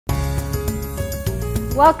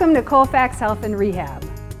Welcome to Colfax Health and Rehab.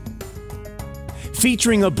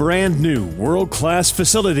 Featuring a brand new world-class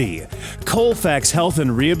facility, Colfax Health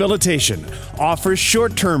and Rehabilitation offers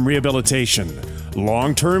short-term rehabilitation,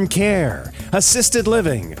 long-term care, assisted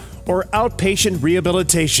living, or outpatient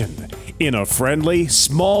rehabilitation in a friendly,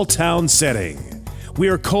 small-town setting. We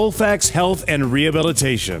are Colfax Health and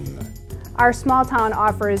Rehabilitation. Our small town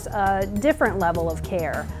offers a different level of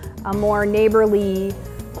care, a more neighborly,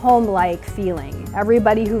 home-like feeling.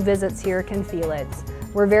 Everybody who visits here can feel it.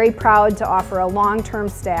 We're very proud to offer a long-term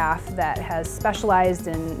staff that has specialized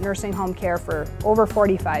in nursing home care for over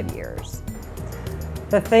 45 years.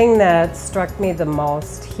 The thing that struck me the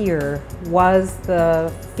most here was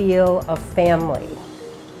the feel of family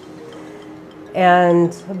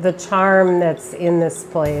and the charm that's in this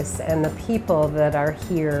place and the people that are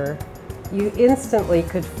here. You instantly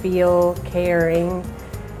could feel caring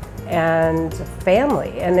and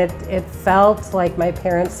family, and it felt like my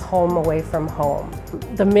parents' home away from home.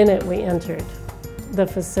 The minute we entered the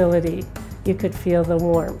facility, you could feel the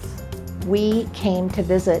warmth. We came to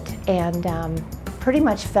visit and pretty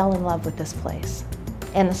much fell in love with this place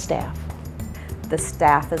and the staff. The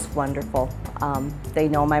staff is wonderful. They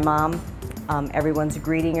know my mom. Everyone's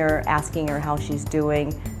greeting her, asking her how she's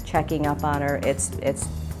doing, checking up on her. It's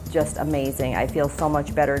just amazing. I feel so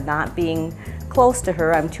much better not being close to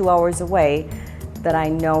her. I'm 2 hours away, that I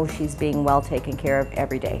know she's being well taken care of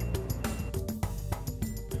every day.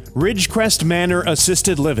 Ridgecrest Manor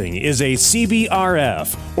Assisted Living is a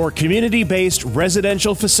CBRF, or community-based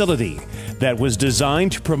residential facility, that was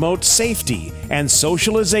designed to promote safety and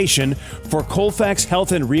socialization for Colfax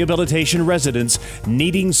Health and Rehabilitation residents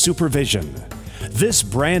needing supervision. This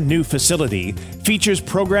brand new facility features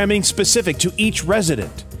programming specific to each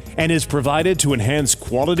resident and is provided to enhance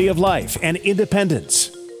quality of life and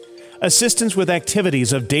independence. Assistance with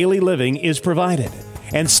activities of daily living is provided,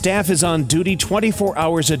 and staff is on duty 24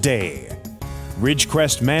 hours a day.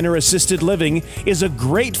 Ridgecrest Manor Assisted Living is a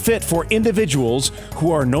great fit for individuals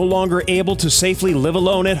who are no longer able to safely live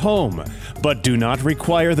alone at home, but do not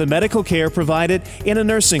require the medical care provided in a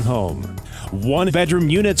nursing home. One-bedroom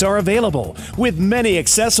units are available with many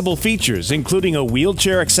accessible features, including a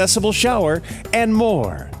wheelchair-accessible shower and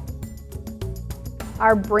more.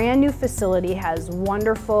 Our brand new facility has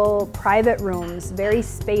wonderful private rooms, very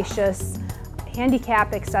spacious,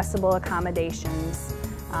 handicap accessible accommodations.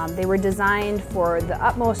 They were designed for the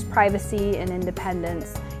utmost privacy and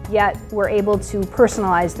independence, yet we're able to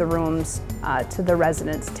personalize the rooms to the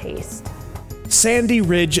residents' taste. Sandy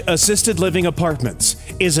Ridge Assisted Living Apartments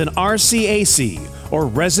is an RCAC, or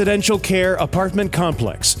residential care apartment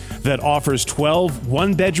complex, that offers 12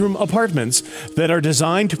 one-bedroom apartments that are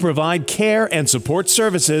designed to provide care and support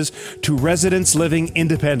services to residents living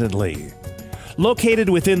independently. Located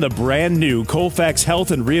within the brand new Colfax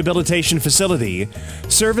Health and Rehabilitation facility,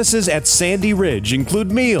 services at Sandy Ridge include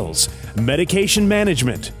meals, medication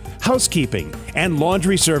management, housekeeping, and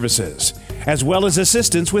laundry services, as well as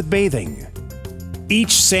assistance with bathing.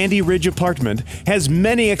 Each Sandy Ridge apartment has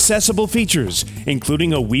many accessible features,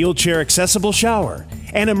 including a wheelchair-accessible shower,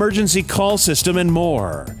 an emergency call system, and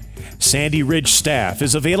more. Sandy Ridge staff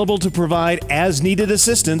is available to provide as-needed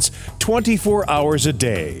assistance 24 hours a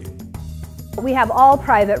day. We have all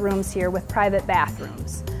private rooms here with private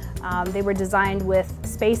bathrooms. They were designed with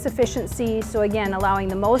space efficiency, so again, allowing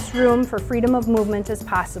the most room for freedom of movement as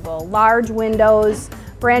possible. Large windows,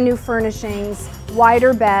 brand new furnishings,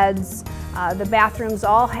 wider beds. The bathrooms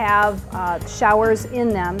all have showers in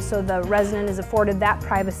them, so the resident is afforded that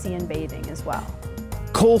privacy in bathing as well.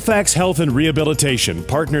 Colfax Health and Rehabilitation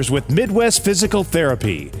partners with Midwest Physical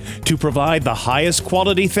Therapy to provide the highest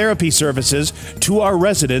quality therapy services to our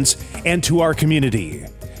residents and to our community.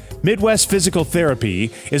 Midwest Physical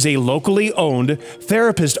Therapy is a locally owned,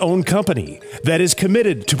 therapist-owned company that is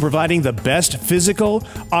committed to providing the best physical,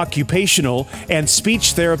 occupational, and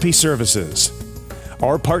speech therapy services.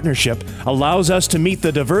 Our partnership allows us to meet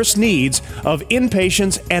the diverse needs of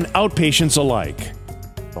inpatients and outpatients alike.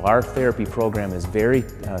 Our therapy program is very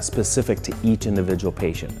specific to each individual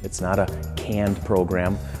patient. It's not a canned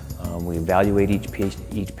program. We evaluate each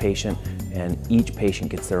patient, and each patient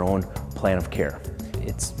gets their own plan of care.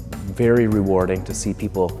 It's very rewarding to see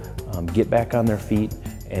people get back on their feet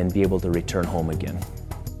and be able to return home again.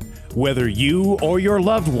 Whether you or your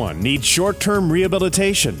loved one needs short-term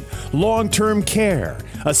rehabilitation, long-term care,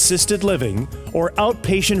 assisted living, or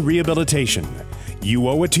outpatient rehabilitation, you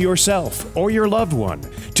owe it to yourself or your loved one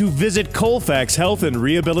to visit Colfax Health and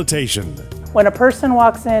Rehabilitation. When a person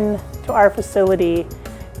walks in to our facility,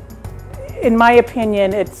 in my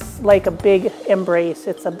opinion, it's like a big embrace,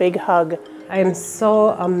 it's a big hug. I'm so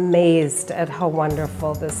amazed at how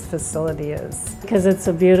wonderful this facility is. Because it's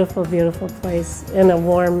a beautiful, beautiful place and a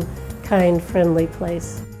warm, kind, friendly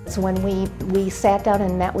place. So when we sat down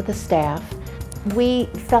and met with the staff, we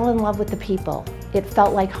fell in love with the people. It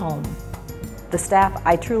felt like home. The staff,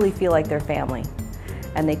 I truly feel like they're family,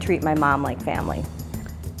 and they treat my mom like family.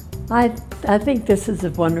 I think this is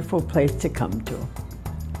a wonderful place to come to.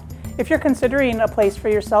 If you're considering a place for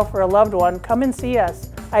yourself or a loved one, come and see us.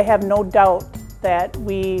 I have no doubt that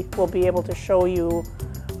we will be able to show you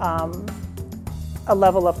a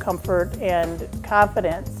level of comfort and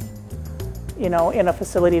confidence, in a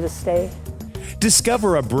facility to stay.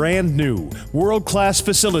 Discover a brand new, world-class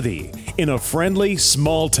facility in a friendly,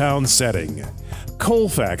 small-town setting.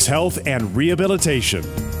 Colfax Health and Rehabilitation.